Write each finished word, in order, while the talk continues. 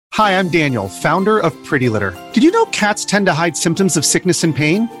Hi, I'm Daniel, founder of Pretty Litter. Did you know cats tend to hide symptoms of sickness and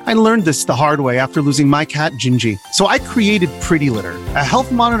pain? I learned this the hard way after losing my cat, Gingy. So I created Pretty Litter, a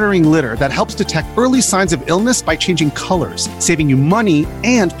health monitoring litter that helps detect early signs of illness by changing colors, saving you money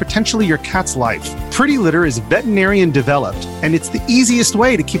and potentially your cat's life. Pretty Litter is veterinarian developed, and it's the easiest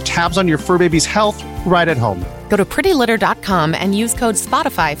way to keep tabs on your fur baby's health right at home. Go to prettylitter.com and use code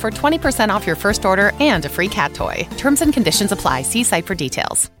SPOTIFY for 20% off your first order and a free cat toy. Terms and conditions apply. See site for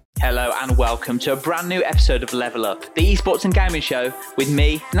details. Hello and welcome to a brand new episode of Level Up, the esports and gaming show with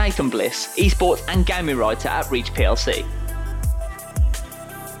me, Nathan Bliss, esports and gaming writer at Reach PLC.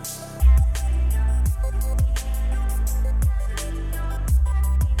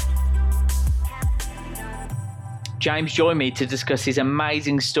 James joined me to discuss his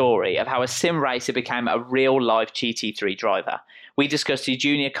amazing story of how a sim racer became a real-life GT3 driver. We discussed his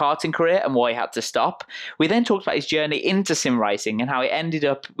junior karting career and why he had to stop. We then talked about his journey into sim racing and how it ended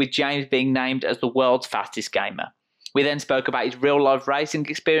up with James being named as the world's fastest gamer. We then spoke about his real-life racing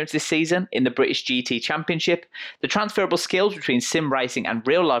experience this season in the British GT Championship, the transferable skills between sim racing and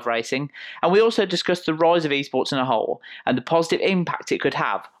real-life racing, and we also discussed the rise of esports in a whole and the positive impact it could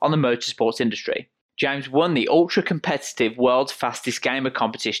have on the motorsports industry. James won the ultra-competitive World's Fastest Gamer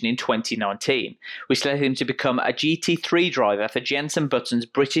competition in 2019, which led him to become a GT3 driver for Jenson Button's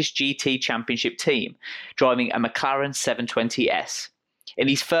British GT Championship team, driving a McLaren 720S. In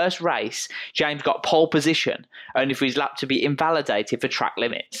his first race, James got pole position, only for his lap to be invalidated for track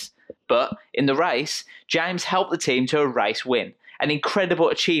limits. But in the race, James helped the team to a race win, an incredible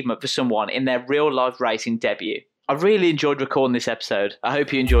achievement for someone in their real-life racing debut. I really enjoyed recording this episode. I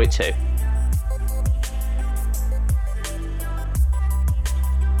hope you enjoy it too.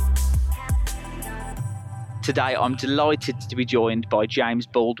 Today, I'm delighted to be joined by James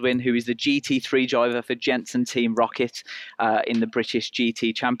Baldwin, who is the GT3 driver for Jenson Team Rocket in the British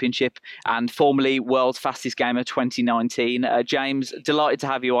GT Championship and formerly World's Fastest Gamer 2019. James, delighted to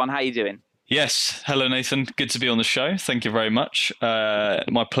have you on. How are you doing? Yes. Hello, Nathan. Good to be on the show. Thank you very much.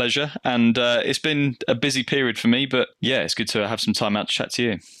 My pleasure. And it's been a busy period for me, but yeah, it's good to have some time out to chat to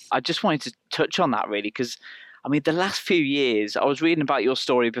you. I just wanted to touch on that really because I mean, the last few years, I was reading about your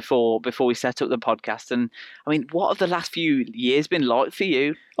story before we set up the podcast, and I mean, what have the last few years been like for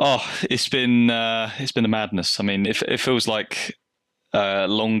you? Oh, it's been a madness. I mean, it feels like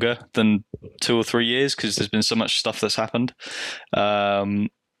longer than 2 or 3 years because there's been so much stuff that's happened. But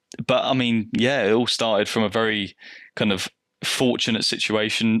I mean, yeah, it all started from a very kind of fortunate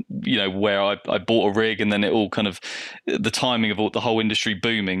situation, you know, where I bought a rig and then it all kind of, the timing of the whole industry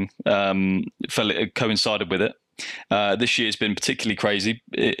booming coincided with it. This year has been particularly crazy,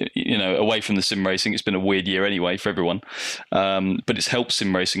 you know, away from the sim racing. It's been a weird year anyway for everyone, but it's helped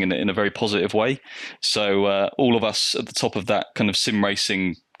sim racing in a very positive way. So all of us at the top of that kind of sim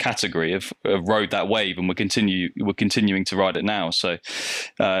racing category have rode that wave, and we're continuing to ride it now. So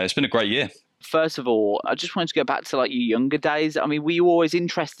it's been a great year. First of all, I just wanted to go back to like your younger days. I mean, were you always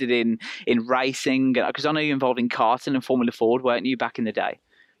interested in racing? Because I know you're involved in karting and Formula Ford, weren't you, back in the day?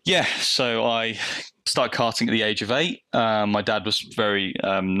 Yeah, so I started karting at the age of 8. My dad was very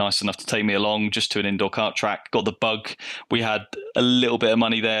nice enough to take me along just to an indoor kart track. Got the bug. We had a little bit of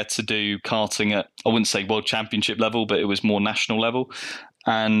money there to do karting at, I wouldn't say world championship level, but it was more national level.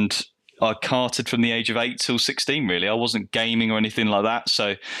 And I karted from the age of 8 till 16, really. I wasn't gaming or anything like that.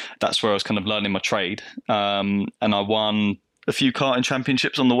 So that's where I was kind of learning my trade. And I won a few karting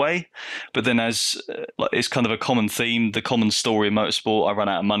championships on the way. But then as it's kind of a common theme, the common story in motorsport, I ran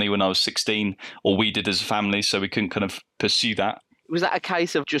out of money when I was 16, or we did as a family, so we couldn't kind of pursue that. Was that a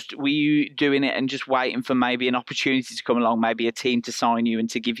case of just, were you doing it and just waiting for maybe an opportunity to come along, maybe a team to sign you and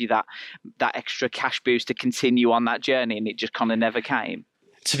to give you that extra cash boost to continue on that journey, and it just kind of never came?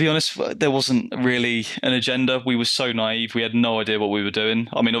 To be honest, there wasn't really an agenda. We were so naive. We had no idea what we were doing.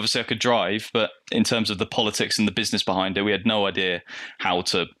 I mean, obviously I could drive, but in terms of the politics and the business behind it, we had no idea how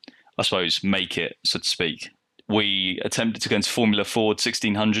to, I suppose, make it, so to speak. We attempted to go into Formula Ford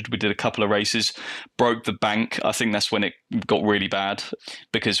 1600. We did a couple of races, broke the bank. I think that's when it got really bad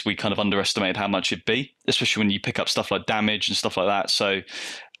because we kind of underestimated how much it'd be, especially when you pick up stuff like damage and stuff like that. So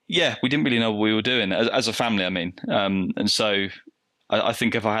yeah, we didn't really know what we were doing as a family, I mean. And so I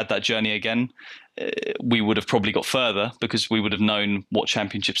think if I had that journey again, we would have probably got further because we would have known what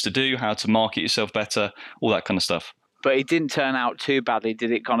championships to do, how to market yourself better, all that kind of stuff. But it didn't turn out too badly,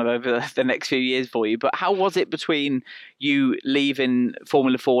 did it, kind of over the next few years for you? But how was it between you leaving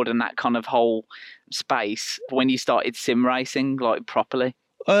Formula Ford and that kind of whole space when you started sim racing, like properly?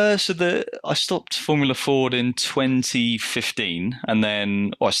 I stopped Formula Ford in 2015, and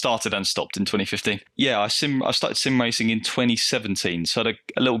then I started and stopped in 2015. Yeah, I started sim racing in 2017, so I had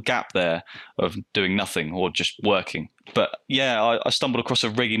a little gap there of doing nothing or just working. But yeah, I stumbled across a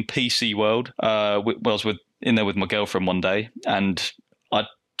rig in PC World. I was in there with my girlfriend one day, and I'd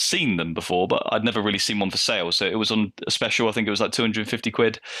seen them before, but I'd never really seen one for sale. So it was on a special. I think it was like 250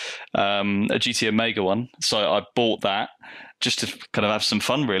 quid, a GT Omega one. So I bought that just to kind of have some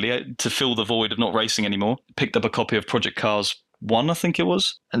fun, really, to fill the void of not racing anymore. Picked up a copy of Project Cars 1, I think it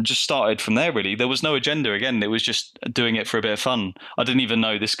was, and just started from there, really. There was no agenda. Again, it was just doing it for a bit of fun. I didn't even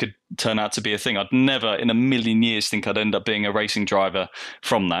know this could turn out to be a thing. I'd never in a million years think I'd end up being a racing driver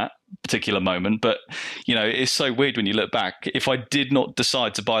from that particular moment. But, you know, it's so weird when you look back. If I did not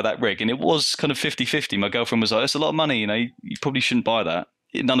decide to buy that rig, and it was kind of 50-50, my girlfriend was like, it's a lot of money, you know, you probably shouldn't buy that.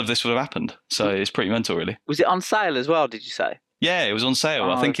 None of this would have happened. So it's pretty mental, really. Was it on sale as well, did you say? Yeah, it was on sale.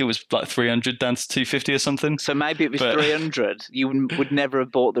 I think it was like 300 down to 250 or something. So maybe it was 300. You would never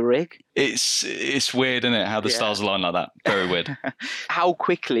have bought the rig. It's weird, isn't it? How the stars align like that. Very weird. How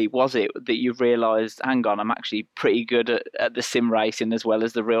quickly was it that you realised, hang on, I'm actually pretty good at the sim racing as well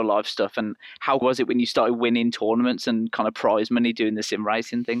as the real life stuff? And how was it when you started winning tournaments and kind of prize money doing the sim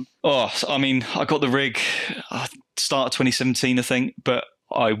racing thing? Oh, I mean, I got the rig start of 2017, I think, but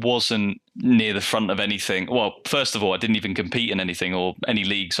I wasn't near the front of anything. Well, first of all, I didn't even compete in anything or any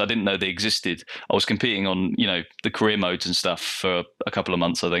leagues. I didn't know they existed. I was competing on, you know, the career modes and stuff for a couple of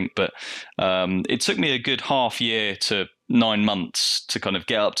months, I think. But it took me a good half year to 9 months to kind of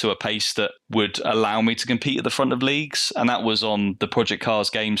get up to a pace that would allow me to compete at the front of leagues. And that was on the Project Cars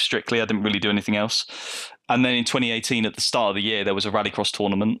games strictly. I didn't really do anything else. And then in 2018, at the start of the year, there was a Rallycross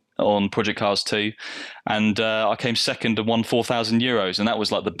tournament on Project Cars 2. And I came second and won €4,000. And that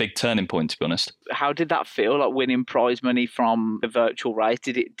was like the big turning point, to be honest. How did that feel, like winning prize money from a virtual race?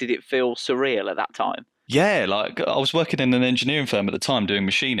 Did it feel surreal at that time? Yeah, like I was working in an engineering firm at the time doing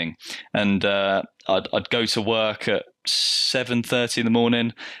machining, and I'd go to work at 7:30 in the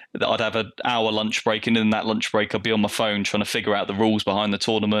morning. I'd have an hour lunch break, and in that lunch break, I'd be on my phone trying to figure out the rules behind the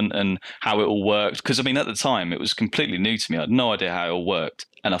tournament and how it all worked. Because I mean, at the time, it was completely new to me. I had no idea how it all worked.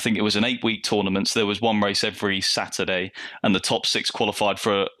 And I think it was an 8-week tournament. So there was one race every Saturday, and the top 6 qualified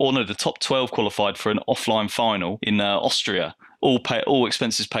the top 12 qualified for an offline final in Austria. All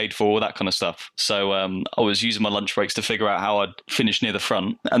expenses paid for, all that kind of stuff. So I was using my lunch breaks to figure out how I'd finish near the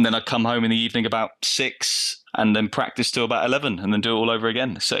front. And then I'd come home in the evening about 6 and then practice till about 11 and then do it all over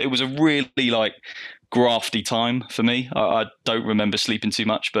again. So it was a really like grafty time for me. I don't remember sleeping too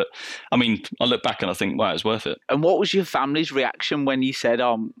much, but I mean, I look back and I think, wow, it was worth it. And what was your family's reaction when you said,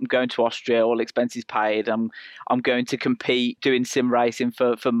 oh, I'm going to Austria, all expenses paid, I'm going to compete doing sim racing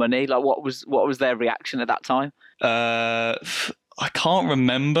for money? Like what was their reaction at that time? I can't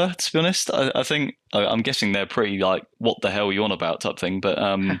remember, to be honest. I think I'm guessing they're pretty like, what the hell are you on about type thing. But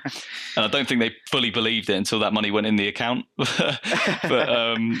and I don't think they fully believed it until that money went in the account.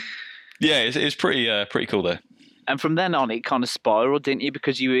 But yeah, it's pretty cool though. And from then on, it kind of spiraled, didn't you?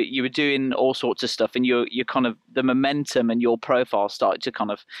 Because you were doing all sorts of stuff, and you kind of the momentum and your profile started to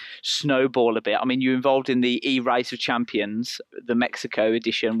kind of snowball a bit. I mean, you were involved in the E-Race of Champions, the Mexico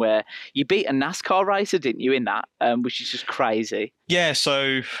edition, where you beat a NASCAR racer, didn't you? In that, which is just crazy. Yeah.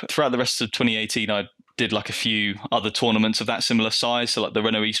 So throughout the rest of 2018, I did like a few other tournaments of that similar size, so like the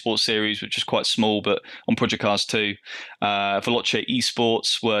Renault Esports Series, which is quite small, but on Project Cars 2. Veloce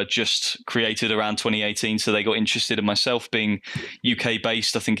Esports were just created around 2018, so they got interested in myself being UK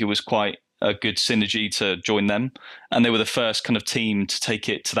based. I think it was quite a good synergy to join them, and they were the first kind of team to take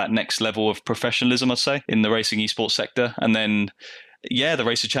it to that next level of professionalism, I'd say, in the racing esports sector. And then the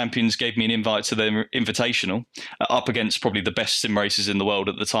Race of Champions gave me an invite to their invitational, up against probably the best sim racers in the world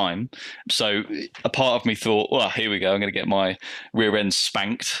at the time. So a part of me thought, well, here we go, I'm going to get my rear end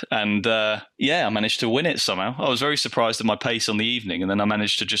spanked. And I managed to win it somehow. I was very surprised at my pace on the evening, and then I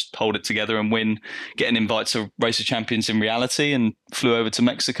managed to just hold it together and get an invite to Race of Champions in reality, and flew over to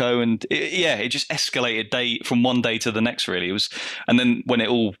Mexico. And it just escalated from one day to the next, really. And then when it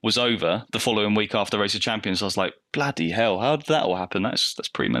all was over, the following week after Race of Champions, I was like, bloody hell, how did that all happen? That's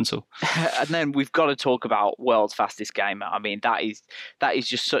pretty mental. And then we've got to talk about World's Fastest Gamer. I mean, that is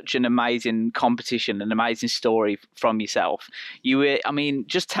just such an amazing competition, an amazing story from yourself.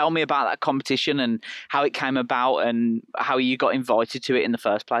 Just tell me about that competition and how it came about and how you got invited to it in the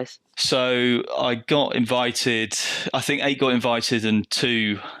first place. So I got invited, I think 8 got invited and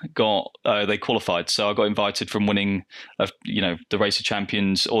 2 they qualified. So I got invited from winning, the Race of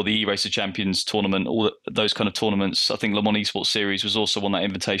Champions or the E-Race of Champions tournament, all those kind of tournaments. I think Le Mans Esports Series was also on that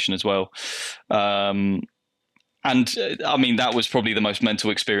invitation as well. And I mean, that was probably the most mental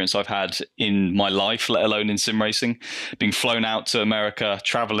experience I've had in my life, let alone in sim racing. Being flown out to America,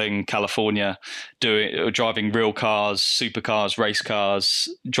 traveling California, driving real cars, supercars, race cars,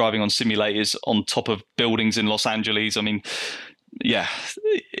 driving on simulators on top of buildings in Los Angeles. I mean, yeah,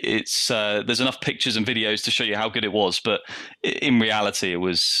 it's there's enough pictures and videos to show you how good it was, but in reality, it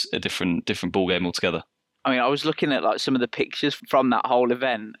was a different ball game altogether. I mean, I was looking at like some of the pictures from that whole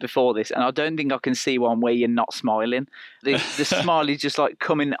event before this, and I don't think I can see one where you're not smiling. The smile is just like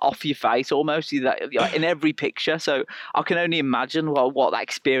coming off your face almost in every picture. So I can only imagine what that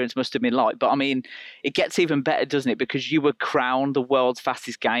experience must have been like. But I mean, it gets even better, doesn't it? Because you were crowned the world's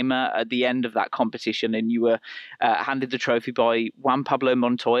fastest gamer at the end of that competition, and you were handed the trophy by Juan Pablo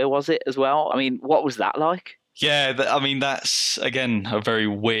Montoya, was it, as well? I mean, what was that like? Yeah, I mean, that's, again, a very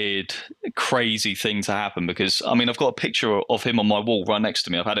weird, crazy thing to happen because, I mean, I've got a picture of him on my wall right next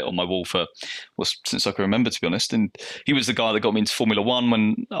to me. I've had it on my wall since I can remember, to be honest. And he was the guy that got me into Formula One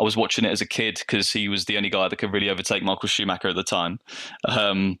when I was watching it as a kid because he was the only guy that could really overtake Michael Schumacher at the time.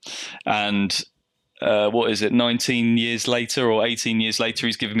 What is it, 19 years later or 18 years later,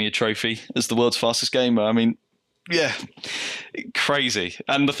 he's given me a trophy as the world's fastest gamer. I mean, yeah, crazy.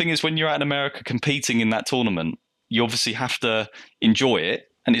 And the thing is, when you're out in America competing in that tournament, you obviously have to enjoy it.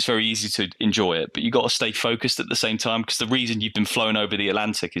 And it's very easy to enjoy it, but you got to stay focused at the same time because the reason you've been flown over the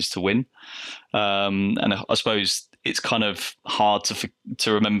Atlantic is to win. And I suppose it's kind of hard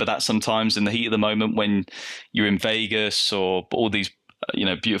to remember that sometimes in the heat of the moment when you're in Vegas or all these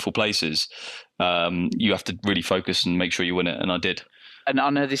beautiful places. You have to really focus and make sure you win it, and I did. And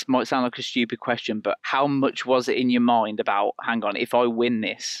I know this might sound like a stupid question, but how much was it in your mind about, hang on, if I win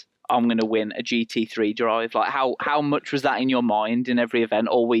this, I'm going to win a GT3 drive? Like how much was that in your mind in every event,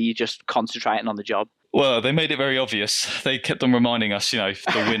 or were you just concentrating on the job? Well, they made it very obvious. They kept on reminding us,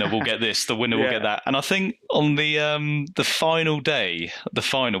 the winner will get this, the winner will get that. And I think on the final day,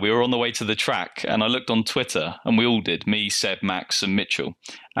 we were on the way to the track, and I looked on Twitter, and we all did, me, Seb, Max, and Mitchell,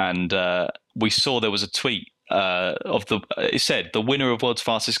 and we saw there was a tweet. It said the winner of World's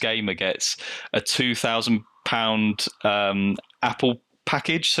Fastest Gamer gets a £2,000 Apple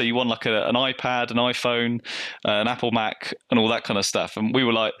package. So you won like an iPad, an iPhone, an Apple Mac, and all that kind of stuff. And we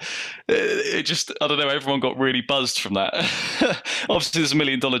were like, I don't know, everyone got really buzzed from that. Obviously, there's $1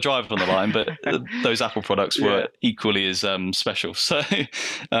 million drive on the line, but those Apple products were equally as special. So,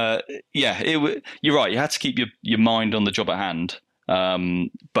 you're right. You had to keep your mind on the job at hand.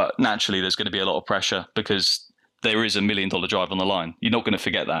 But naturally, there's going to be a lot of pressure because there is $1 million drive on the line. You're not going to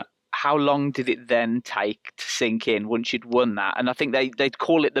forget that. How long did it then take to sink in once you'd won that? And I think they'd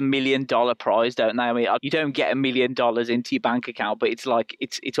call it the $1 million prize, don't they? I mean, you don't get $1 million into your bank account, but it's like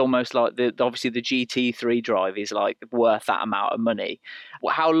it's almost like obviously the GT3 drive is like worth that amount of money.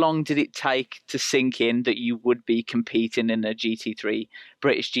 How long did it take to sink in that you would be competing in a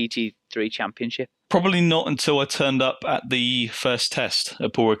British GT3 championship? Probably not until I turned up at the first test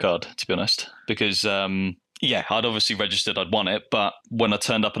at Paul Ricard, to be honest, because I'd obviously registered, I'd won it, but when I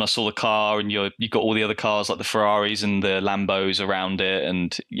turned up and I saw the car and you got all the other cars like the Ferraris and the Lambos around it,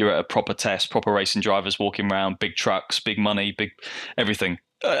 and you're at a proper test, proper racing drivers walking around, big trucks, big money, big everything.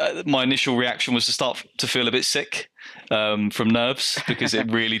 My initial reaction was to start to feel a bit sick from nerves because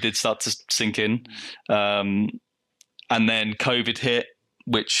it really did start to sink in. And then COVID hit,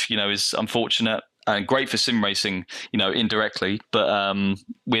 which, is unfortunate. And great for sim racing, indirectly, but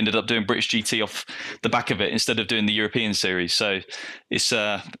we ended up doing British GT off the back of it instead of doing the European series. So it's,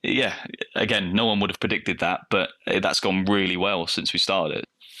 again, no one would have predicted that, but that's gone really well since we started it.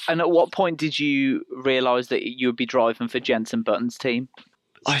 And at what point did you realise that you would be driving for Jenson Button's team?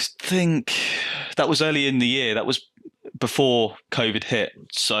 I think that was early in the year. That was before COVID hit.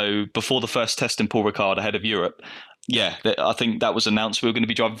 So before the first test in Paul Ricard ahead of Europe. Yeah, I think that was announced we were going to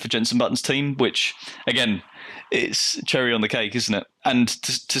be driving for Jenson Button's team, which, again, it's cherry on the cake, isn't it? And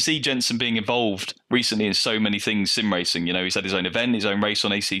to see Jenson being involved recently in so many things sim racing, he's had his own event, his own race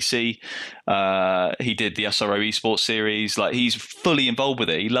on ACC. He did the SRO esports series. Like, he's fully involved with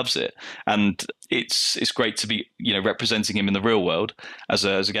it. He loves it. And it's great to be, representing him in the real world as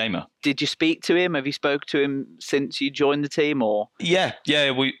a gamer. Did you speak to him? Have you spoke to him since you joined the team, or? Yeah.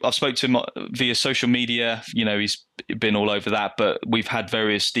 I've spoke to him via social media. He's been all over that, but we've had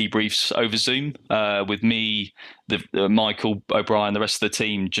various debriefs over Zoom with me, Michael O'Brien, the rest of the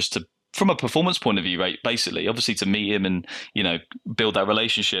team, just to, from a performance point of view, right, basically, obviously to meet him and, build that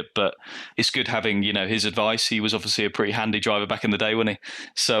relationship. But it's good having, his advice. He was obviously a pretty handy driver back in the day, wasn't he?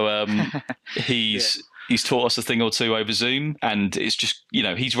 So he's He's taught us a thing or two over Zoom, and it's just,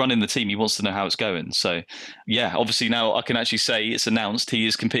 he's running the team. He wants to know how it's going. So, yeah, obviously now I can actually say it's announced he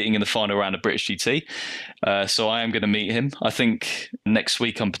is competing in the final round of British GT. So I am going to meet him. I think next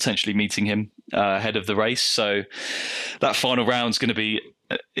week I'm potentially meeting him ahead of the race. So that final round is going to be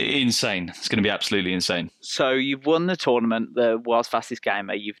insane. It's going to be absolutely insane. So you've won the tournament, the World's Fastest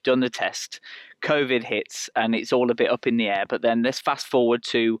Gamer. You've done the test. COVID hits and it's all a bit up in the air. But then let's fast forward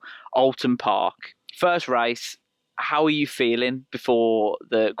to Oulton Park. First race. How are you feeling before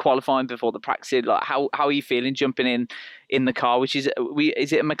the qualifying, before the practice? Like how are you feeling jumping in the car? Which is it a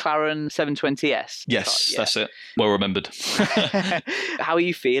McLaren 720S? Yes, that's it. Well remembered. How are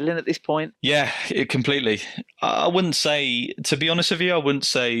you feeling at this point? Yeah, completely. I wouldn't say, to be honest with you, I wouldn't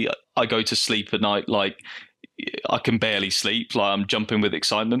say I go to sleep at night like I can barely sleep, like I'm jumping with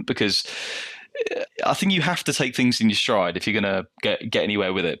excitement, because I think you have to take things in your stride if you're going to get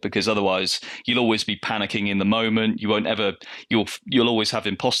anywhere with it, because otherwise you'll always be panicking in the moment. You'll always have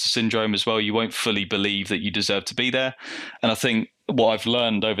imposter syndrome as well. You won't fully believe that you deserve to be there. And I think what I've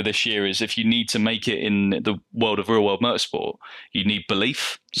learned over this year is if you need to make it in the world of real world motorsport, you need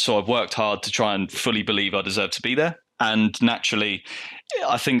belief. So I've worked hard to try and fully believe I deserve to be there. And naturally,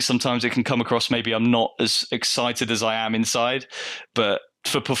 I think sometimes it can come across maybe I'm not as excited as I am inside, but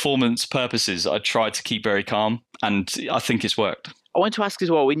for performance purposes, I try to keep very calm, and I think it's worked. I want to ask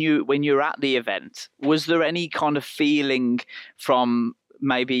as well, when you were at the event, was there any kind of feeling from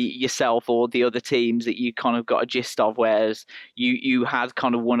maybe yourself or the other teams that you kind of got a gist of, whereas you had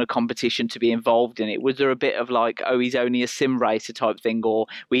kind of won a competition to be involved in it? Was there a bit of like, oh, he's only a sim racer type thing, or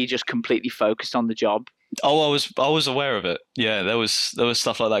were you just completely focused on the job? Oh, I was aware of it. Yeah, there was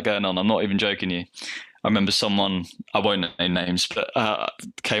stuff like that going on. I'm not even joking you. I remember someone, I won't name names, but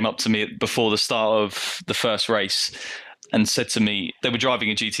came up to me before the start of the first race and said to me, they were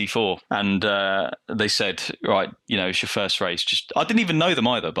driving a GT4, and they said, right, it's your first race. I didn't even know them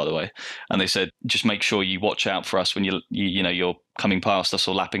either, by the way. And they said, just make sure you watch out for us when you're coming past us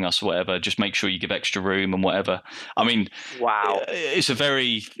or lapping us or whatever. Just make sure you give extra room and whatever. I mean, wow, it's a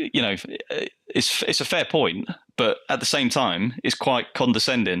very, it's a fair point, but at the same time, it's quite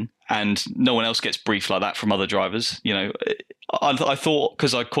condescending. And no one else gets briefed like that from other drivers. I thought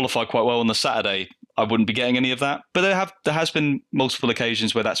because I qualified quite well on the Saturday, I wouldn't be getting any of that. But there has been multiple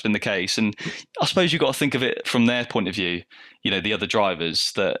occasions where that's been the case. And I suppose you've got to think of it from their point of view, the other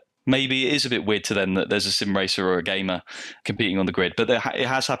drivers, that maybe it is a bit weird to them that there's a sim racer or a gamer competing on the grid. But it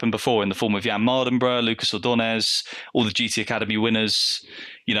has happened before in the form of Jan Mardenborough, Lucas Ordonez, all the GT Academy winners.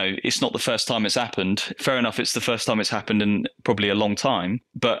 It's not the first time it's happened. Fair enough, it's the first time it's happened in probably a long time.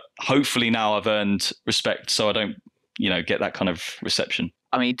 But hopefully now I've earned respect so I don't, get that kind of reception.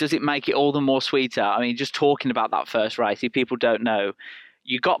 I mean, does it make it all the more sweeter? I mean, just talking about that first race, if people don't know,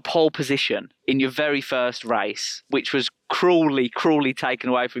 you got pole position in your very first race, which was cruelly taken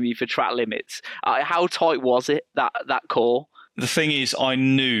away from you for track limits. How tight was it, that call? The thing is, I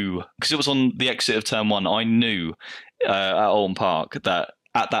knew, because it was on the exit of turn one, I knew at Oulton Park that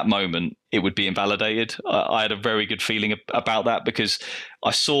at that moment it would be invalidated. I had a very good feeling about that because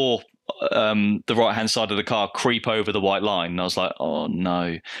I saw the right-hand side of the car creep over the white line. And I was like, oh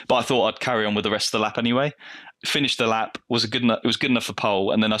no. But I thought I'd carry on with the rest of the lap anyway. Finished the lap, it was good enough for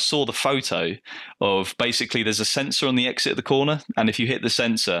pole. And then I saw the photo of basically there's a sensor on the exit of the corner. And if you hit the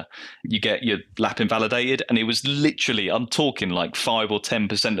sensor, you get your lap invalidated. And it was literally, I'm talking like 5 or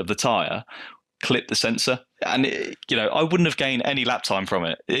 10% of the tyre clipped the sensor. And, I wouldn't have gained any lap time from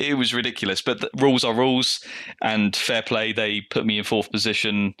it. It was ridiculous. But the rules are rules, and fair play. They put me in 4th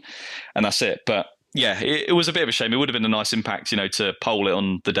position and that's it. But yeah, it was a bit of a shame. It would have been a nice impact, to pole it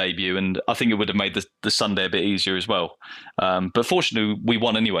on the debut. And I think it would have made the Sunday a bit easier as well. But fortunately, we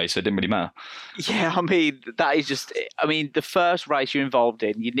won anyway, so it didn't really matter. Yeah, I mean, that is just, the first race you're involved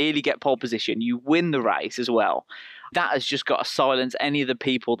in, you nearly get pole position. You win the race as well. That has just got to silence any of the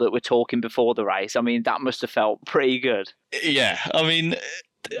people that were talking before the race. I mean, that must have felt pretty good. Yeah,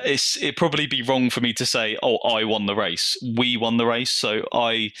 it'd probably be wrong for me to say, oh, I won the race. We won the race. So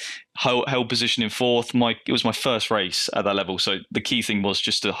I held position in 4th. It was my first race at that level. So the key thing was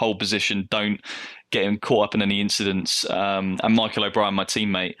just to hold position, don't get caught up in any incidents. And Michael O'Brien, my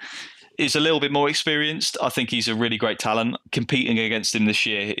teammate, is a little bit more experienced. I think he's a really great talent. Competing against him this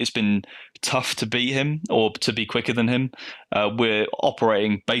year, it's been tough to beat him or to be quicker than him. We're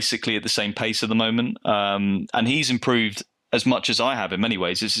operating basically at the same pace at the moment. And he's improved as much as I have in many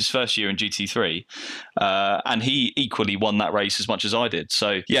ways. It's his first year in GT3. And he equally won that race as much as I did.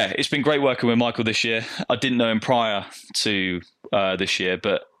 So yeah, it's been great working with Michael this year. I didn't know him prior to this year,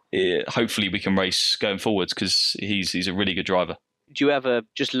 but hopefully we can race going forwards because he's a really good driver. do you ever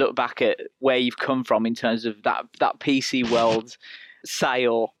just look back at where you've come from in terms of that PC World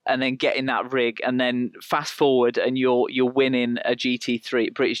sale and then getting that rig, and then fast forward and you're winning a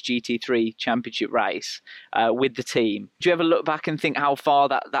British GT3 championship race with the team? Do you ever look back and think how far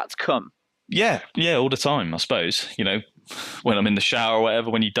that's come? Yeah, all the time, I suppose. When I'm in the shower or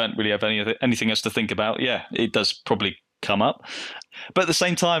whatever, when you don't really have anything else to think about, yeah, it does probably come up. But at the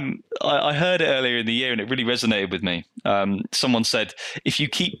same time, I heard it earlier in the year and it really resonated with me. Someone said, if you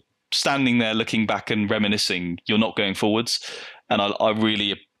keep standing there looking back and reminiscing, you're not going forwards. And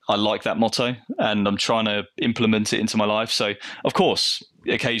I like that motto, and I'm trying to implement it into my life. So, of course,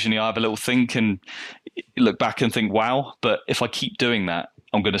 occasionally I have a little think and look back and think, wow. But if I keep doing that,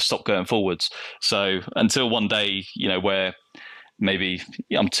 I'm going to stop going forwards. So until one day, where maybe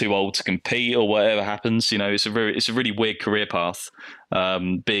I'm too old to compete or whatever happens, it's a really weird career path,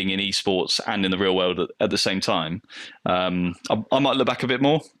 being in esports and in the real world at the same time. I might look back a bit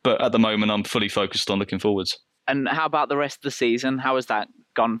more, but at the moment I'm fully focused on looking forwards. And how about the rest of the season? How has that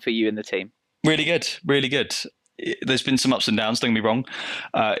gone for you and the team? Really good, really good. There's been some ups and downs, don't get me wrong.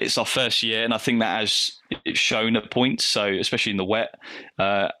 It's our first year, and I think that has shown at points, so especially in the wet.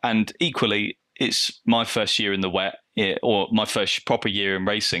 And equally, it's my first year in the wet, or my first proper year in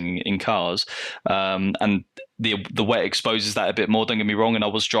racing in cars. And the wet exposes that a bit more, don't get me wrong, and I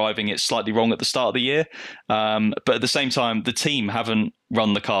was driving it slightly wrong at the start of the year. But at the same time, the team haven't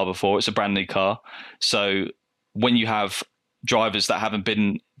run the car before. It's a brand new car. So when you have drivers that haven't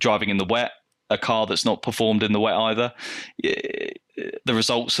been driving in the wet, a car that's not performed in the wet either, the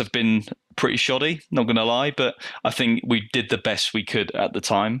results have been pretty shoddy, not going to lie, but I think we did the best we could at the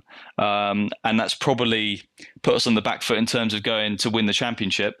time. And that's probably put us on the back foot in terms of going to win the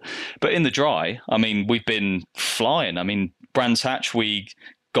championship. But in the dry, I mean, we've been flying. I mean, Brands Hatch, we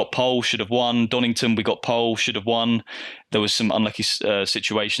got pole, should have won. Donington, we got pole, should have won. There was some unlucky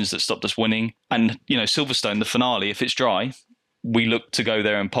situations that stopped us winning. And, Silverstone, the finale, if it's dry, we look to go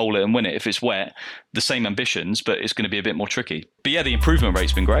there and pole it and win it. If it's wet, the same ambitions, but it's going to be a bit more tricky. But yeah, the improvement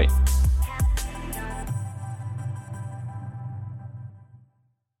rate's been great.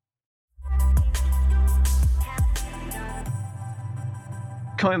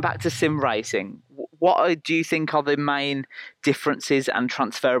 Coming back to sim racing, what do you think are the main differences and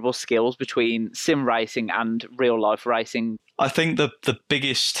transferable skills between sim racing and real life racing? I think the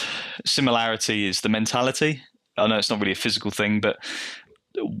biggest similarity is the mentality. I know it's not really a physical thing, but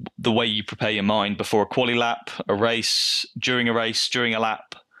the way you prepare your mind before a quali lap, a race, during a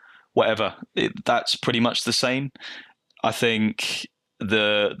lap, whatever, that's pretty much the same. I think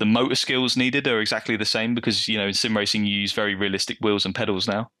the motor skills needed are exactly the same because, in sim racing, you use very realistic wheels and pedals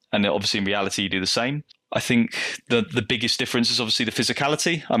now. And obviously in reality, you do the same. I think the biggest difference is obviously the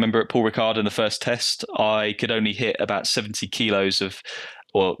physicality. I remember at Paul Ricard in the first test, I could only hit about 70 kilos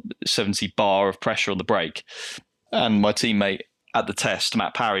or 70 bar of pressure on the brake. And my teammate at the test,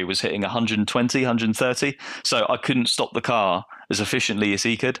 Matt Parry, was hitting 120, 130. So I couldn't stop the car as efficiently as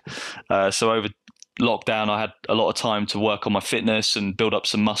he could. So over lockdown, I had a lot of time to work on my fitness and build up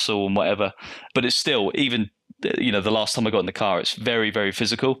some muscle and whatever. But it's still, even the last time I got in the car, it's very, very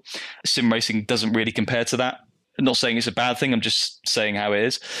physical. Sim racing doesn't really compare to that. I'm not saying it's a bad thing, I'm just saying how it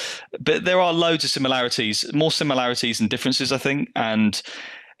is. But there are loads of similarities, more similarities than differences, I think. And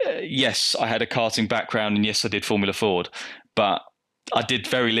yes, I had a karting background, and yes, I did Formula Ford, but I did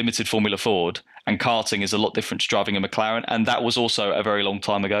very limited Formula Ford, and karting is a lot different to driving a McLaren, and that was also a very long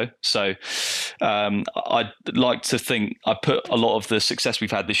time ago. So I'd like to think I put a lot of the success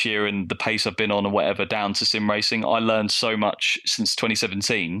we've had this year and the pace I've been on and whatever down to sim racing. I learned so much since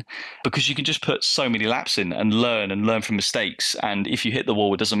 2017 because you can just put so many laps in and learn from mistakes, and if you hit the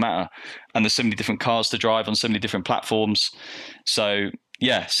wall, it doesn't matter. And there's so many different cars to drive on so many different platforms. So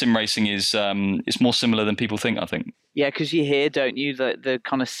yeah, sim racing is it's more similar than people think, I think. Yeah, because you hear, don't you, the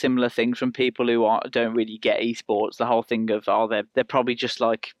kind of similar things from people who don't really get esports. The whole thing of, they're probably just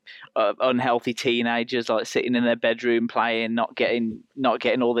like unhealthy teenagers, like sitting in their bedroom playing, not getting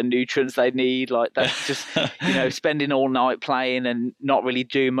all the nutrients they need. Like that's just spending all night playing and not really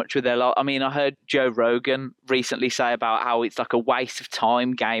doing much with their life. I mean, I heard Joe Rogan recently say about how it's like a waste of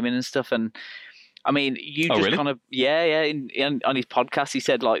time gaming and stuff. And I mean, you just really? kind of on his podcast,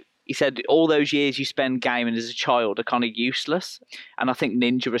 he said all those years you spend gaming as a child are kind of useless. And I think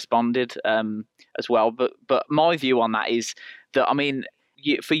Ninja responded as well. But my view on that is that, I mean,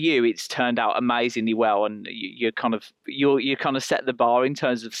 for you, it's turned out amazingly well, and you kind of set the bar in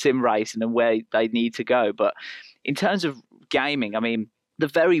terms of sim racing and where they need to go. But in terms of gaming, I mean, the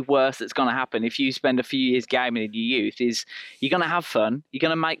very worst that's going to happen if you spend a few years gaming in your youth is you're going to have fun, you're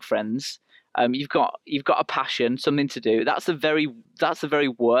going to make friends, You've got a passion, something to do. That's the very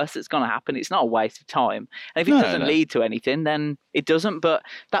worst that's going to happen. It's not a waste of time. And if it doesn't lead to anything, then it doesn't. But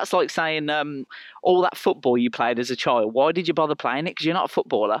that's like saying all that football you played as a child. Why did you bother playing it? Because you're not a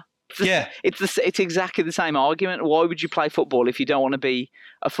footballer. It's exactly the same argument. Why would you play football if you don't want to be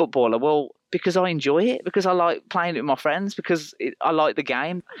a footballer? Well, because I enjoy it, because I like playing it with my friends, because I like the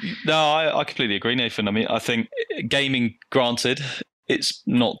game. No, I completely agree, Nathan. I mean, I think gaming, granted, it's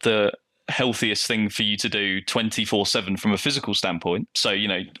not the healthiest thing for you to do 24/7 from a physical standpoint. So,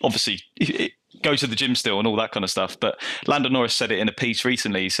 obviously go to the gym still and all that kind of stuff. But Lando Norris said it in a piece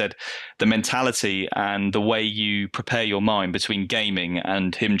recently. He said the mentality and the way you prepare your mind between gaming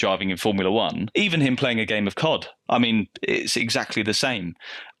and him driving in Formula One, even him playing a game of COD, I mean, it's exactly the same.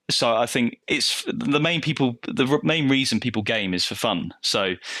 So I think it's the main reason people game is for fun.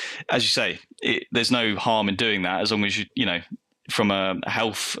 So as you say, there's no harm in doing that as long as you know, from a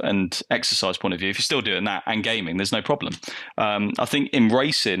health and exercise point of view, if you're still doing that and gaming, there's no problem. I think in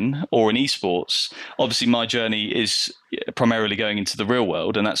racing or in esports, obviously my journey is primarily going into the real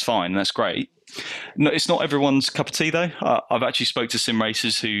world, and that's fine, and that's great. No, it's not everyone's cup of tea though. I've actually spoke to sim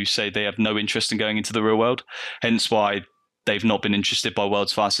racers who say they have no interest in going into the real world, hence why they've not been interested by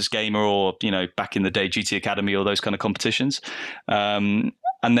World's Fastest Gamer or, back in the day, GT Academy or those kind of competitions.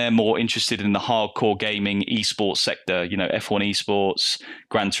 And they're more interested in the hardcore gaming esports sector, F1 esports,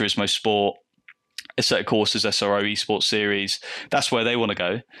 Gran Turismo Sport, Assetto Corsa's SRO esports series. That's where they want to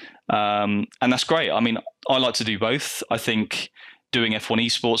go. And that's great. I mean, I like to do both. I think doing F1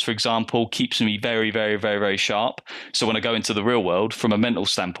 esports, for example, keeps me very, very, very, very sharp. So when I go into the real world, from a mental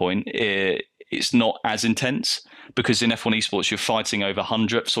standpoint, it's not as intense, because in F1 esports, you're fighting over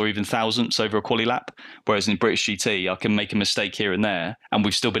hundredths or even thousandths over a quali lap. Whereas in British GT, I can make a mistake here and there, and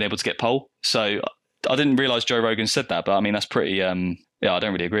we've still been able to get pole. So I didn't realise Joe Rogan said that, but I mean, that's pretty, I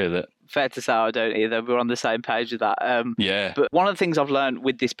don't really agree with it. Fair to say I don't either. We're on the same page with that. Yeah. But one of the things I've learned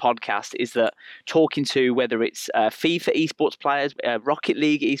with this podcast is that talking to whether it's FIFA esports players, Rocket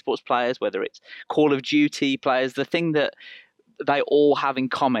League esports players, whether it's Call of Duty players, the thing that they all have in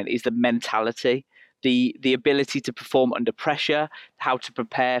common is the mentality, the ability to perform under pressure, how to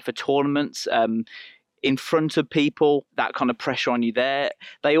prepare for tournaments, in front of people, that kind of pressure on you there.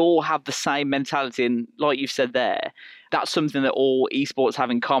 They all have the same mentality. And like you've said there, that's something that all esports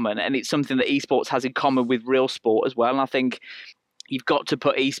have in common. And it's something that esports has in common with real sport as well. And I think you've got to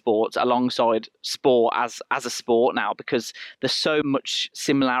put esports alongside sport as a sport now, because there's so much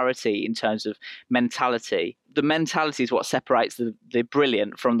similarity in terms of mentality. The mentality is what separates the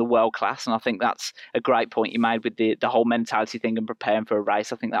brilliant from the world class. And I think that's a great point you made with the whole mentality thing and preparing for a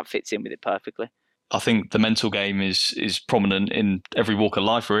race. I think that fits in with it perfectly. I think the mental game is prominent in every walk of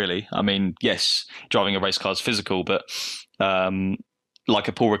life, really. I mean, yes, driving a race car is physical, but like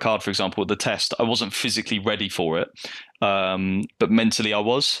a Paul Ricard, for example, at the test, I wasn't physically ready for it, but mentally I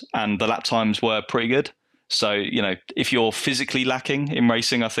was, and the lap times were pretty good. So, if you're physically lacking in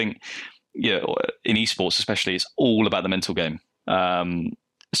racing, I think, in esports especially, it's all about the mental game.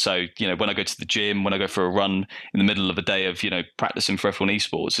 So, when I go to the gym, when I go for a run in the middle of a day of, practicing for F1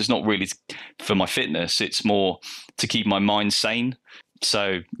 esports, it's not really for my fitness. It's more to keep my mind sane.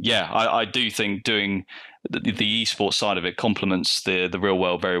 So, yeah, I do think doing the esports side of it complements the real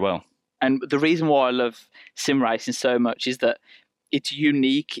world very well. And the reason why I love sim racing so much is that it's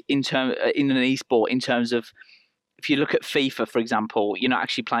unique in an esport in terms of, if you look at FIFA, for example, you're not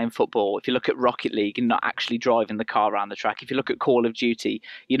actually playing football. If you look at Rocket League, you're not actually driving the car around the track. If you look at Call of Duty,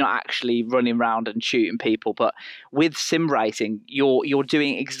 you're not actually running around and shooting people. But with sim racing, you're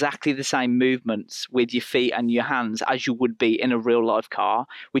doing exactly the same movements with your feet and your hands as you would be in a real life car,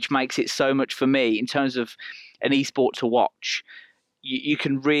 which makes it so much, for me, in terms of an esport to watch. You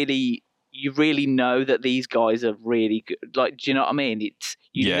really know that these guys are really good. Like, do you know what I mean?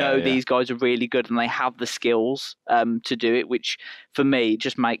 These guys are really good and they have the skills to do it, which for me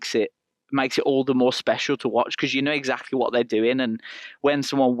just makes it all the more special to watch, because you know exactly what they're doing. And when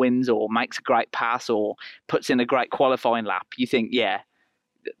someone wins or makes a great pass or puts in a great qualifying lap, you think, yeah,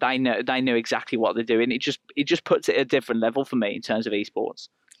 they know exactly what they're doing. It just puts it at a different level for me in terms of esports.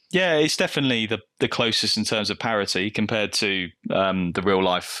 Yeah, it's definitely the closest in terms of parity compared to the real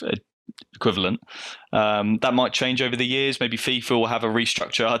life equivalent. That might change over the years. Maybe FIFA will have a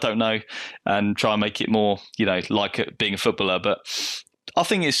restructure, I don't know, and try and make it more, like it being a footballer. But I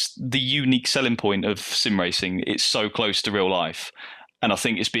think it's the unique selling point of sim racing. It's so close to real life. And I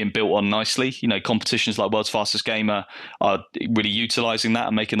think it's being built on nicely. Competitions like World's Fastest Gamer are really utilising that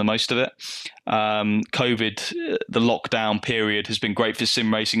and making the most of it. COVID, the lockdown period has been great for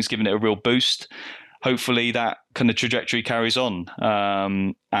sim racing. It's given it a real boost. hopefully that kind of trajectory carries on,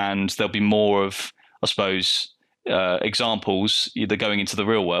 and there'll be more of, I suppose, examples either going into the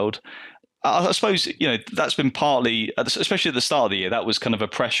real world. I suppose, that's been partly, especially at the start of the year, that was kind of a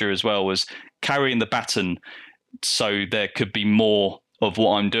pressure as well, was carrying the baton so there could be more of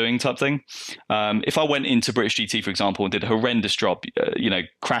what I'm doing type thing. If I went into British GT, for example, and did a horrendous job,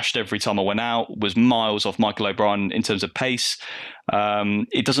 crashed every time I went out, was miles off Michael O'Brien in terms of pace,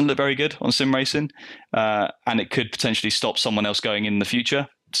 it doesn't look very good on sim racing, and it could potentially stop someone else going in the future.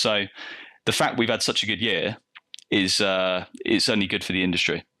 So the fact we've had such a good year is it's only good for the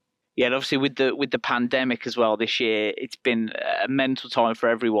industry. Yeah, and obviously with the pandemic as well this year, it's been a mental time for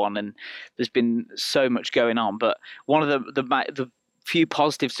everyone, and there's been so much going on. But one of the few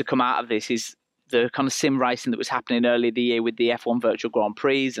positives to come out of this is the kind of sim racing that was happening earlier the year with the F1 Virtual Grand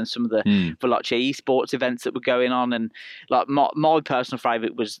Prix and some of the Veloce esports events that were going on. And like my personal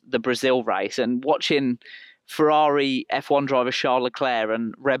favourite was the Brazil race, and watching Ferrari F1 driver Charles Leclerc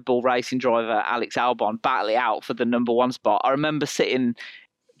and Red Bull Racing driver Alex Albon battle it out for the number one spot. I remember sitting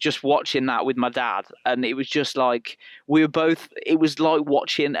just watching that with my dad, and it was just like it was like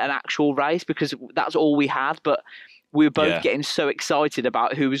watching an actual race, because that's all we had, but we were both getting so excited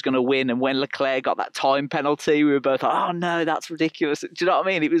about who was going to win. And when Leclerc got that time penalty, we were both like, oh no, that's ridiculous. Do you know what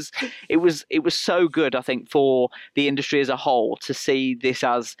I mean? It was so good, I think, for the industry as a whole to see this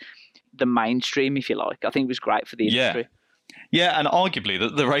as the mainstream, if you like. I think it was great for the industry. Yeah, and arguably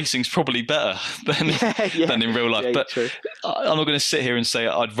the racing's probably better than in real life. But true. I'm not going to sit here and say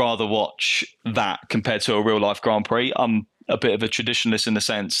I'd rather watch that compared to a real life Grand Prix. I'm a bit of a traditionalist in the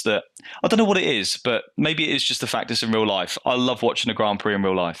sense that I don't know what it is, but maybe it is just the fact it's in real life. I love watching a Grand Prix in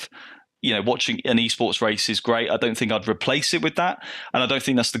real life. Watching an esports race is great. I don't think I'd replace it with that. And I don't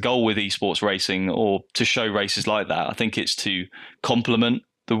think that's the goal with esports racing, or to show races like that. I think it's to complement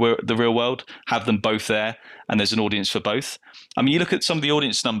the real world, have them both there, and there's an audience for both. I mean, you look at some of the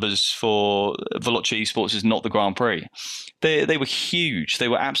audience numbers for Veloce Esports is not the Grand Prix. They were huge. They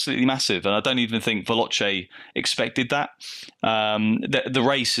were absolutely massive, and I don't even think Veloce expected that. The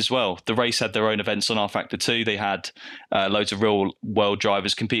race as well. The race had their own events on rFactor 2. They had loads of real world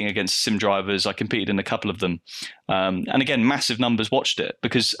drivers competing against sim drivers. I competed in a couple of them. And again, massive numbers watched it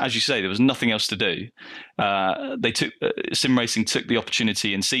because, as you say, there was nothing else to do. Sim racing took the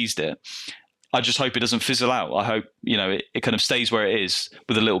opportunity and seized it. I just hope it doesn't fizzle out. I hope, it kind of stays where it is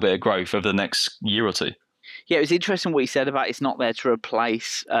with a little bit of growth over the next year or two. Yeah, it was interesting what you said about it's not there to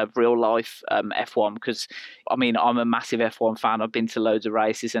replace real life F1, because, I mean, I'm a massive F1 fan. I've been to loads of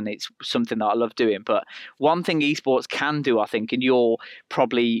races and it's something that I love doing. But one thing esports can do, I think, and you're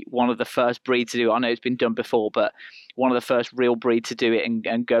probably one of the first breed to do, I know it's been done before, but one of the first real breed to do it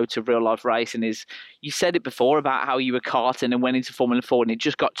and go to real life racing is, you said it before about how you were karting and went into Formula 4 and it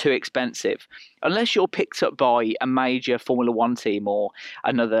just got too expensive. Unless you're picked up by a major Formula 1 team or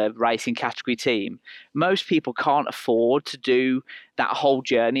another racing category team, most people can't afford to do that whole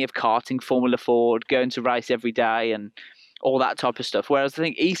journey of karting, Formula 4, going to race every day and all that type of stuff. Whereas I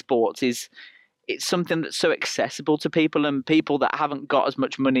think esports it's something that's so accessible to people, and people that haven't got as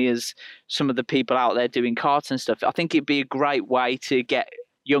much money as some of the people out there doing karts and stuff. I think it'd be a great way to get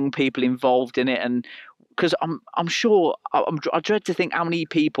young people involved in it, and because I'm sure I dread to think how many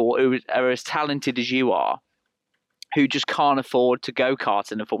people who are as talented as you are who just can't afford to go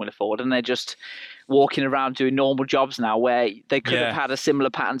karting in Formula 4, and they're just walking around doing normal jobs now where they could have had a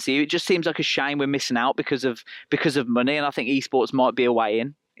similar pattern to you. It just seems like a shame we're missing out because of money, and I think esports might be a way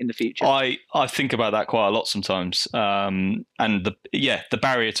in the future. I think about that quite a lot sometimes, and the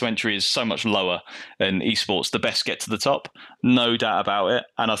barrier to entry is so much lower in esports. The best get to the top, no doubt about it.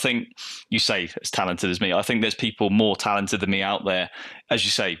 And I think you say as talented as me, I think there's people more talented than me out there, as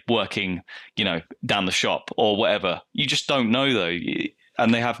you say, working down the shop or whatever. You just don't know though,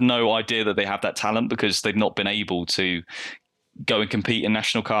 and they have no idea that they have that talent because they've not been able to go and compete in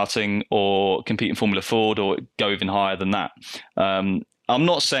national karting or compete in Formula 4 or go even higher than that. I'm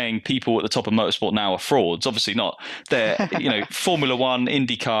not saying people at the top of motorsport now are frauds. Obviously not. They're, Formula 1,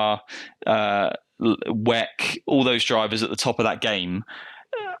 IndyCar, WEC, all those drivers at the top of that game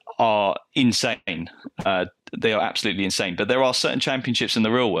are insane. They are absolutely insane. But there are certain championships in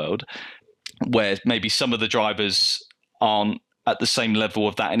the real world where maybe some of the drivers aren't at the same level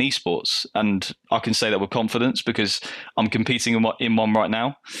of that in esports. And I can say that with confidence because I'm competing in one right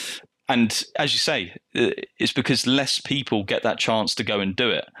now. And as you say, it's because less people get that chance to go and do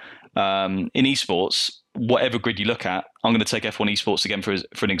it. In esports, whatever grid you look at, I'm going to take F1 esports again for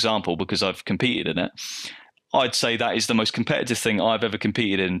an example because I've competed in it. I'd say that is the most competitive thing I've ever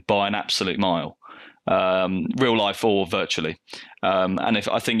competed in by an absolute mile. real life or virtually. And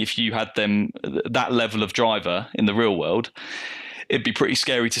I think if you had them that level of driver in the real world, it'd be pretty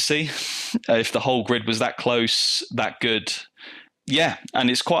scary to see if the whole grid was that close, that good. Yeah, and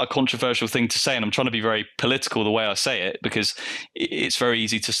it's quite a controversial thing to say, and I'm trying to be very political the way I say it, because it's very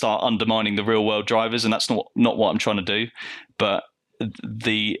easy to start undermining the real world drivers, and that's not what I'm trying to do. But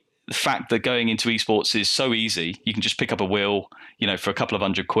the fact that going into esports is so easy, you can just pick up a wheel, for a couple of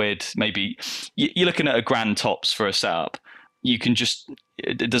 £100, maybe you're looking at a grand tops for a setup. You can just,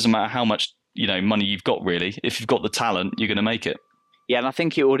 it doesn't matter how much money you've got, really. If you've got the talent, you're going to make it. Yeah, and I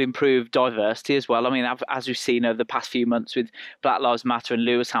think it would improve diversity as well. I mean, as we've seen over the past few months with Black Lives Matter and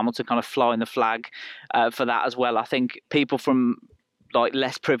Lewis Hamilton kind of flying the flag for that as well, I think people from like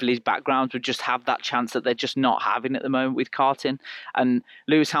less privileged backgrounds would just have that chance that they're just not having at the moment with karting. And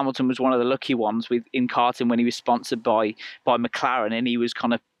Lewis Hamilton was one of the lucky ones in karting when he was sponsored by McLaren, and he was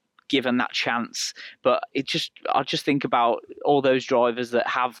kind of given that chance. But I just think about all those drivers that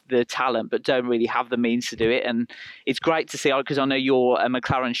have the talent but don't really have the means to do it. And it's great to see, because I know you're a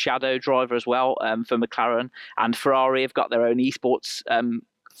McLaren shadow driver as well for McLaren, and Ferrari have got their own esports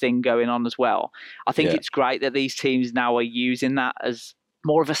thing going on as well. I think it's great that these teams now are using that as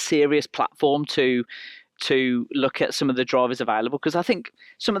more of a serious platform to look at some of the drivers available, because I think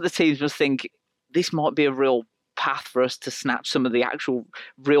some of the teams must think this might be a real path for us to snatch some of the actual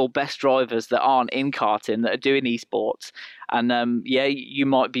real best drivers that aren't in karting, that are doing esports. And you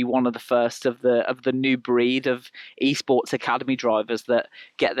might be one of the first of the new breed of esports academy drivers that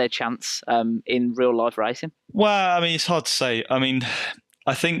get their chance in real life racing. Well, I mean, it's hard to say. I mean,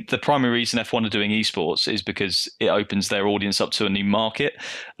 I think the primary reason F1 are doing esports is because it opens their audience up to a new market,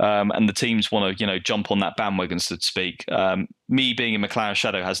 and the teams want to, jump on that bandwagon, so to speak. Me being in McLaren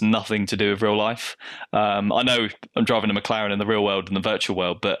Shadow has nothing to do with real life. I know I'm driving a McLaren in the real world and the virtual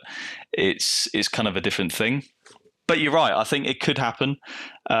world, but it's kind of a different thing. But you're right. I think it could happen.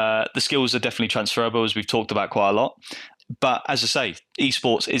 The skills are definitely transferable, as we've talked about quite a lot. But as I say,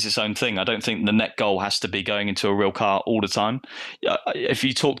 esports is its own thing. I don't think the net goal has to be going into a real car all the time. If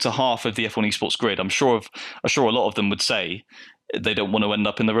you talk to half of the F1 esports grid, I'm sure a lot of them would say they don't want to end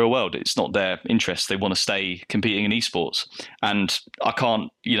up in the real world. It's not their interest. They want to stay competing in esports, and I can't,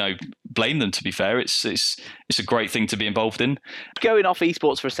 blame them. To be fair, it's a great thing to be involved in. Going off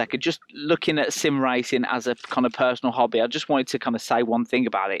esports for a second, just looking at sim racing as a kind of personal hobby, I just wanted to kind of say one thing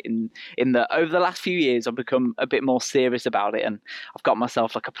about it. In that over the last few years, I've become a bit more serious about it, and I've got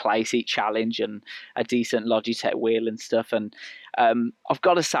myself like a play seat challenge and a decent Logitech wheel and stuff. And I've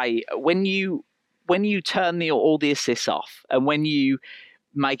got to say, when you turn all the assists off, and when you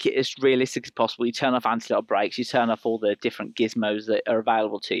make it as realistic as possible, you turn off anti-lock brakes, you turn off all the different gizmos that are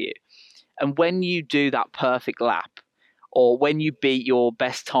available to you, and when you do that perfect lap, or when you beat your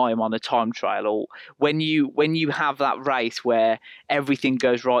best time on a time trial, or when you have that race where everything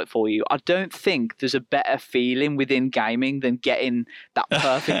goes right for you, I don't think there's a better feeling within gaming than getting that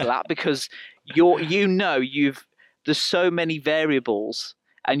perfect lap, because there's so many variables,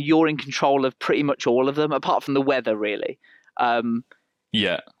 and you're in control of pretty much all of them, apart from the weather, really.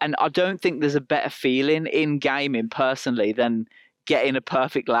 Yeah. And I don't think there's a better feeling in gaming, personally, than getting a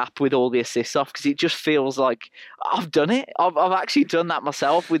perfect lap with all the assists off, because it just feels like I've done it. I've actually done that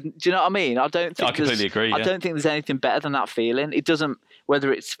myself. Do you know what I mean? I completely agree. Yeah. I don't think there's anything better than that feeling. It doesn't,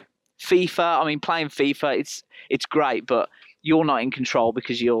 whether it's FIFA. I mean, playing FIFA, it's great, but you're not in control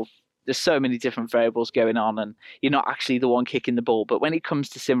because there's so many different variables going on, and you're not actually the one kicking the ball. But when it comes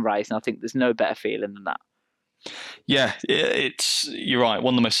to sim racing, I think there's no better feeling than that. Yeah, you're right.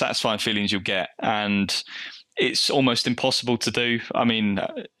 One of the most satisfying feelings you'll get, and it's almost impossible to do. I mean,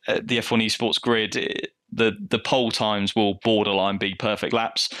 at the F1 esports grid, the pole times will borderline be perfect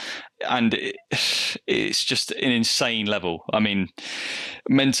laps, and it's just an insane level. I mean,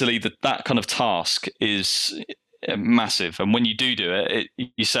 mentally, that kind of task is massive, and when you do it,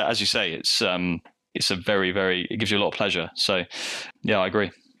 as you say, it's a very, very, it gives you a lot of pleasure. So, yeah, I agree.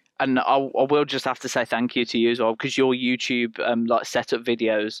 And I will just have to say thank you to you as well, because your YouTube setup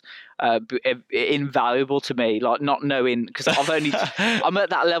videos invaluable to me. Like, not knowing, because I'm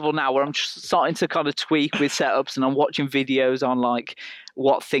at that level now where I'm just starting to kind of tweak with setups, and I'm watching videos on like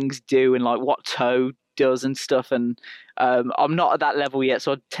what things do and like what toe does and stuff. And I'm not at that level yet,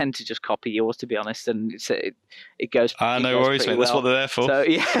 so I tend to just copy yours, to be honest, and it goes. No worries, mate. Well. That's what they're there for. So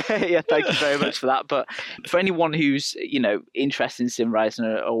yeah, thank you very much for that. But for anyone who's interested in sim racing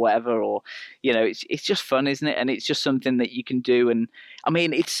or whatever, or it's just fun, isn't it? And it's just something that you can do. And I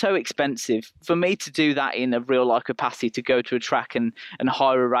mean, it's so expensive for me to do that in a real life capacity, to go to a track and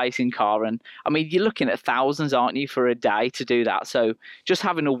hire a racing car. And I mean, you're looking at thousands, aren't you, for a day to do that? So just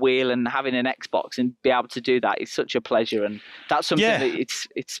having a wheel and having an Xbox and be able to do that is such a pleasure. And that's something that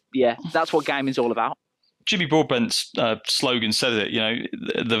it's that's what gaming's all about. Jimmy Broadbent's slogan said it.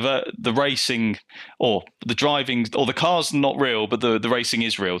 The racing or the driving or the car's not real, but the racing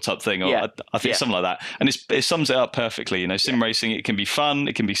is real type thing. Or I think something like that, and it sums it up perfectly. Sim racing, it can be fun,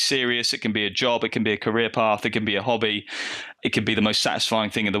 it can be serious, it can be a job, it can be a career path, it can be a hobby, it can be the most satisfying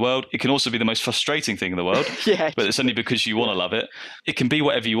thing in the world. It can also be the most frustrating thing in the world. But it's only because you want to love it. It can be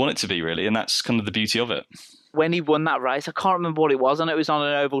whatever you want it to be, really, and that's kind of the beauty of it. When he won that race, I can't remember what it was. I know it was on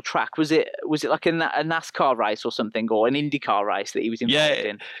an oval track. Was it like a NASCAR race or something, or an IndyCar race that he was involved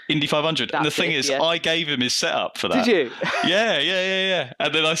in? Indy 500. And the thing is, I gave him his setup for that. Did you? Yeah.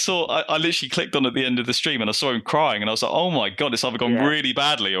 And then I literally clicked on at the end of the stream and I saw him crying and I was like, oh my God, it's either gone really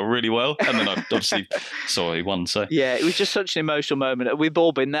badly or really well. And then I obviously saw he won. So yeah, it was just such an emotional moment. We've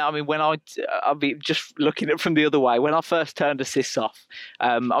all been there. I mean, when I'll be just looking at it from the other way, when I first turned assists off,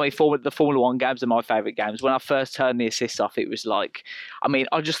 the Formula One games are my favourite games. When I first turned the assists off, it was like, I mean,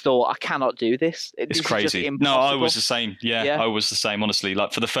 I just thought, I cannot do this. It's crazy. No, I was the same. Yeah, I was the same, honestly.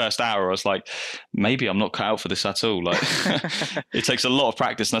 Like for the first hour, I was like, maybe I'm not cut out for this at all. Like it takes a lot of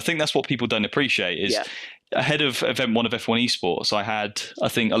practice. And I think that's what people don't appreciate is ahead of event one of F1 Esports, I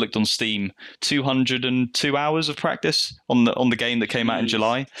looked on Steam, 202 hours of practice on the game that came out in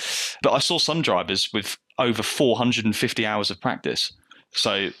July. But I saw some drivers with over 450 hours of practice.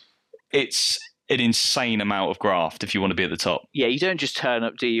 So it's an insane amount of graft if you want to be at the top. Yeah, you don't just turn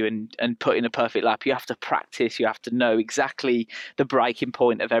up, do you, and put in a perfect lap. You have to practice. You have to know exactly the braking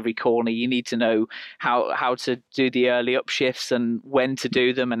point of every corner. You need to know how to do the early upshifts and when to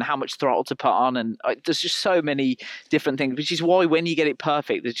do them and how much throttle to put on. And there's just so many different things, which is why when you get it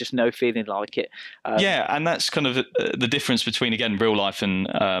perfect, there's just no feeling like it. And that's kind of the difference between, again, real life and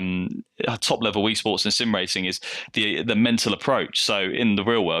top level esports and sim racing is the mental approach. So in the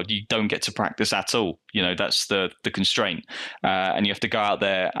real world, you don't get to practice at all. That's the constraint, and you have to go out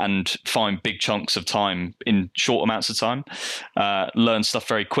there and find big chunks of time in short amounts of time, learn stuff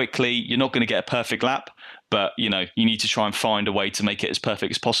very quickly. You're not going to get a perfect lap, but you need to try and find a way to make it as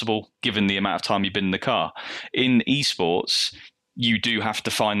perfect as possible given the amount of time you've been in the car. In esports, you do have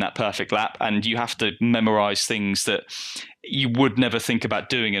to find that perfect lap, and you have to memorize things that you would never think about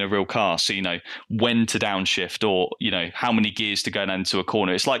doing in a real car. So, when to downshift, or, how many gears to go down into a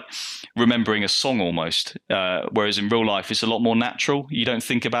corner. It's like remembering a song almost. Whereas in real life, it's a lot more natural. You don't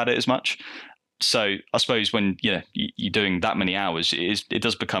think about it as much. So I suppose when you're doing that many hours, it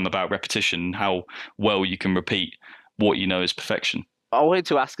does become about repetition, how well you can repeat what you know is perfection. I wanted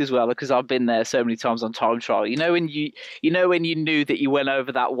to ask as well, because I've been there so many times on time trial. When you knew that you went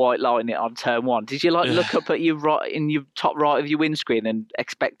over that white line on turn one, did you look up at your top right of your windscreen and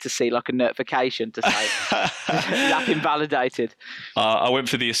expect to see like a notification to say lap invalidated? I went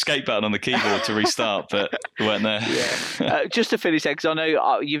for the escape button on the keyboard to restart, but it weren't there. Yeah. Just to finish, because I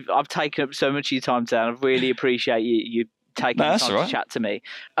know I've taken up so much of your time today, and I really appreciate you taking the time to chat to me.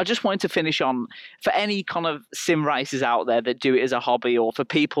 I just wanted to finish on, for any kind of sim racers out there that do it as a hobby, or for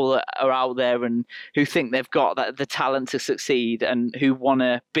people that are out there and who think they've got the talent to succeed and who want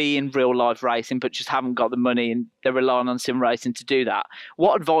to be in real life racing but just haven't got the money and they're relying on sim racing to do that,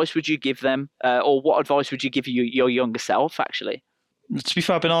 what advice would you give them, or what advice would you give your younger self, actually? To be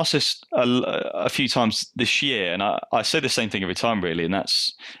fair, I've been asked this a few times this year, and I say the same thing every time, really, and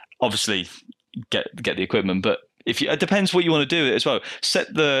that's obviously get the equipment, but it depends what you want to do as well.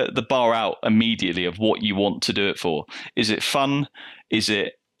 Set the bar out immediately of what you want to do it for. Is it fun? Is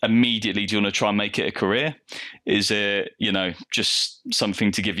it immediately, do you want to try and make it a career? Is it, just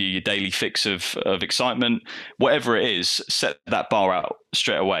something to give you your daily fix of excitement? Whatever it is, set that bar out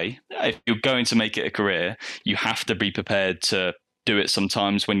straight away. If you're going to make it a career, you have to be prepared to do it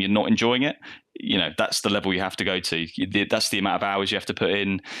sometimes when you're not enjoying it. That's the level you have to go to. That's the amount of hours you have to put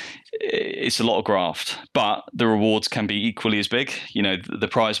in. It's a lot of graft, but the rewards can be equally as big. The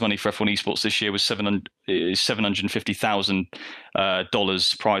prize money for F1 Esports this year was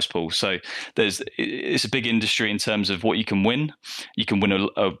 $750,000 prize pool. So it's a big industry in terms of what you can win. You can win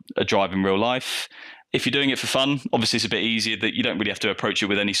a drive in real life. If you're doing it for fun, obviously it's a bit easier, that you don't really have to approach it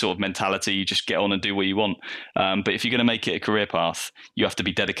with any sort of mentality. You just get on and do what you want. But if you're going to make it a career path, you have to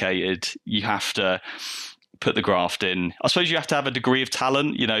be dedicated. You have to put the graft in. I suppose you have to have a degree of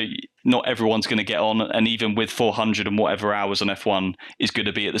talent. You know, not everyone's going to get on, and even with 400 and whatever hours on F1 is going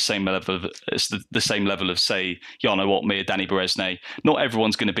to be at the same level of say Jarno Opmeer, Danny Beresne. Not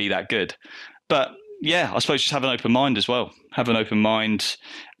everyone's going to be that good, but yeah, I suppose just have an open mind as well. Have an open mind,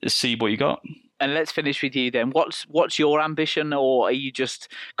 see what you got. And let's finish with you then. What's your ambition, or are you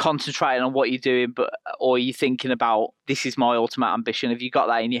just concentrating on what you're doing, or are you thinking about this is my ultimate ambition? Have you got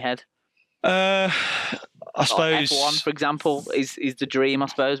that in your head? I suppose F1, for example, is the dream. I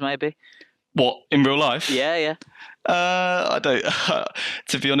suppose maybe. What, in real life? Yeah. I don't.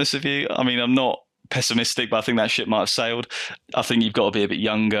 To be honest with you, I mean, I'm not pessimistic, but I think that ship might have sailed. I think you've got to be a bit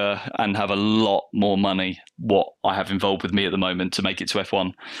younger and have a lot more money, what I have involved with me at the moment, to make it to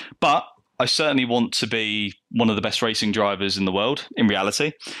F1. But I certainly want to be one of the best racing drivers in the world, in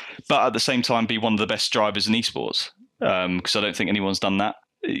reality, but at the same time be one of the best drivers in esports, because I don't think anyone's done that.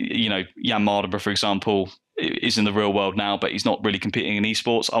 You know, Jan Mardenborough, for example, is in the real world now, but he's not really competing in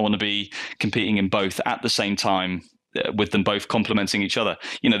esports. I want to be competing in both at the same time, with them both complementing each other.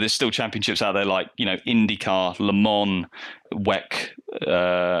 You know, there's still championships out there like, you know, IndyCar, Le Mans, WEC,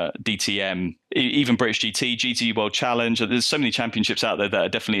 DTM, even British GT, GT World Challenge. There's so many championships out there that are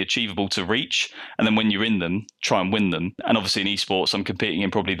definitely achievable to reach. And then when you're in them, try and win them. And obviously in esports, I'm competing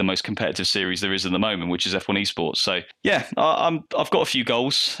in probably the most competitive series there is at the moment, which is F1 esports. So yeah, I've got a few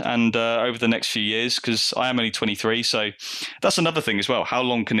goals, and over the next few years, because I am only 23. So that's another thing as well. How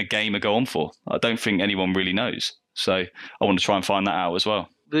long can a gamer go on for? I don't think anyone really knows. So I want to try and find that out as well.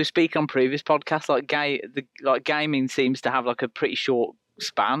 We speak on previous podcasts, like gaming seems to have like a pretty short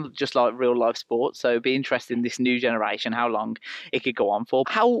span, just like real life sports. So it'd be interesting in this new generation how long it could go on for.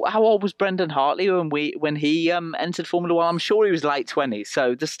 How old was Brendan Hartley when he entered Formula One? I'm sure he was late 20s.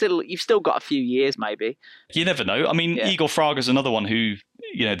 So you've still got a few years maybe. You never know. I mean, yeah. Igor Fraga's another one who,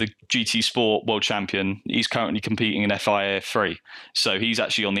 you know, the GT Sport world champion. He's currently competing in FIA 3, so he's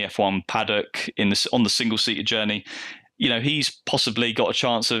actually on the F1 paddock on the single seater journey. You know, he's possibly got a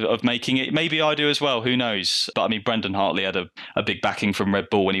chance of making it. Maybe I do as well. Who knows? But I mean, Brendan Hartley had a big backing from Red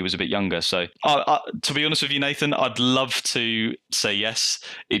Bull when he was a bit younger. So to be honest with you, Nathan, I'd love to say yes.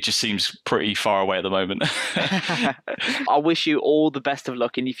 It just seems pretty far away at the moment. I wish you all the best of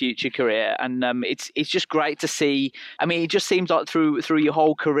luck in your future career. And it's just great to see. I mean, it just seems like through your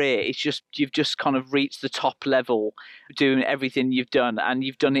whole career, it's just you've just kind of reached the top level doing everything you've done. And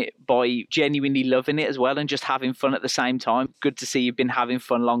you've done it by genuinely loving it as well and just having fun at the same time. Good to see you've been having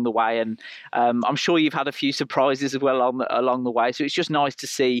fun along the way, and I'm sure you've had a few surprises as well along the way. So it's just nice to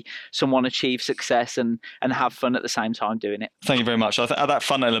see someone achieve success and have fun at the same time doing it. Thank you very much. I think that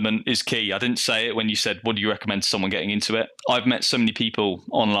fun element is key. I didn't say it when you said, what do you recommend to someone getting into it? I've met so many people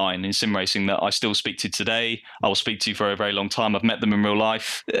online in sim racing that I still speak to today. I will speak to for a very long time. I've met them in real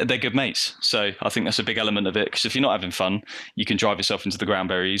life. They're good mates. So I think that's a big element of it, because if you're not having fun, you can drive yourself into the ground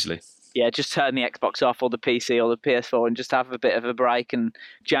very easily. Yeah, just turn the Xbox off or the PC or the PS4 and just have a bit of a break. And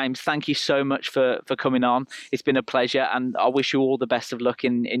James, thank you so much for coming on. It's been a pleasure, and I wish you all the best of luck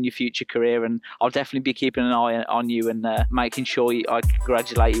in your future career. And I'll definitely be keeping an eye on you and making sure I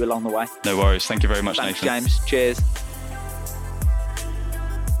congratulate you along the way. No worries. Thank you very much, Thanks, Nathan. James. Cheers.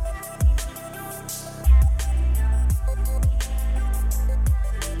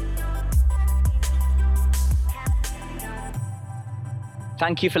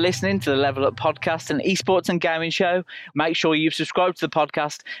 Thank you for listening to the Level Up Podcast and Esports and Gaming Show. Make sure you subscribe to the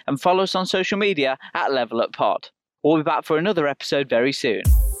podcast and follow us on social media at Level Up Pod. We'll be back for another episode very soon.